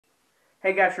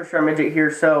Hey guys, Sure Midget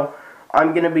here. So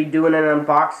I'm going to be doing an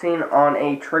unboxing on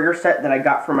a trigger set that I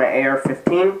got for my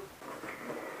AR15.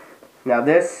 Now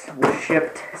this was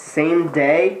shipped same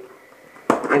day.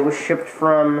 It was shipped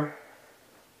from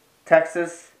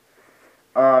Texas.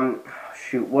 What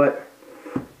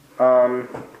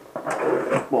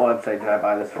website did I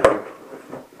buy this from?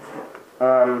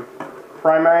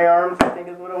 Primary Arms, I think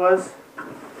is what it was.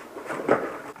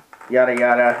 Yada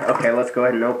yada. Okay, let's go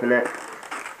ahead and open it.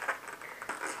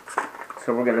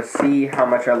 So we're going to see how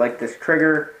much I like this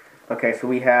trigger. Okay, so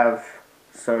we have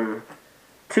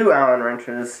two Allen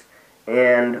wrenches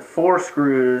and 4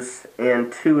 screws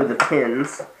and 2 of the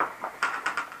pins.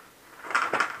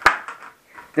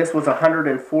 This was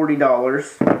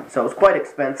 $140, so it was quite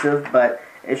expensive, but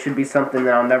it should be something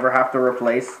that I'll never have to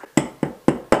replace.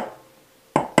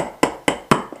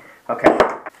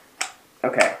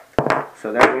 Okay,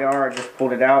 so there we are. I just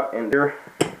pulled it out, and there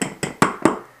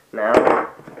now.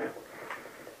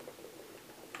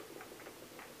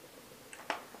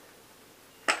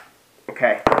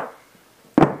 Okay,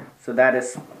 so that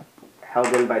is held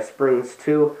in by springs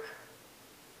too.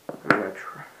 It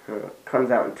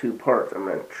comes out in 2 parts. I'm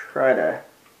going to try to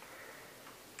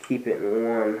keep it in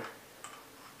one.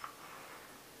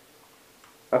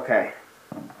 Okay.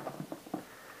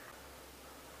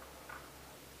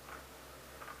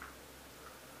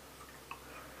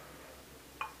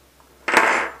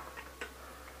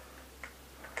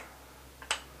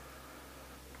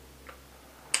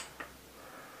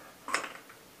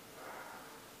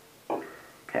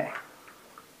 Okay.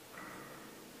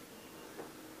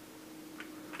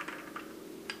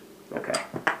 Okay.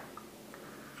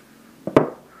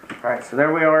 Alright, so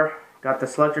there we are. Got the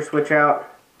selector switch out.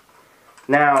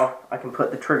 Now I can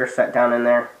put the trigger set down in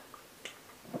there.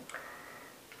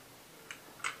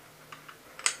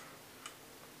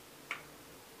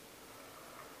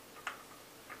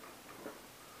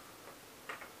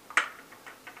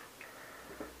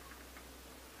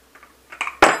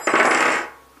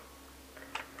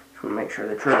 Make sure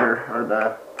the trigger or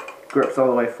the grip's all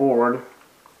the way forward.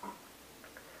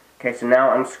 Okay, so now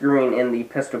I'm screwing in the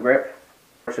pistol grip,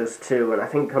 which is 2, and I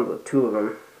think it comes with 2 of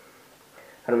them.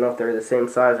 I don't know if they're the same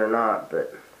size or not,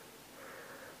 but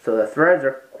so the threads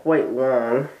are quite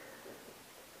long.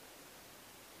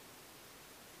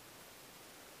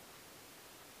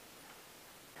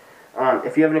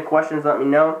 If you have any questions, let me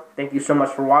know. Thank you so much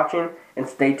for watching, and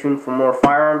stay tuned for more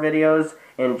firearm videos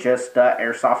and just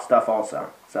airsoft stuff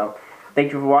also. So,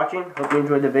 thank you for watching. Hope you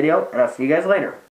enjoyed the video, and I'll see you guys later.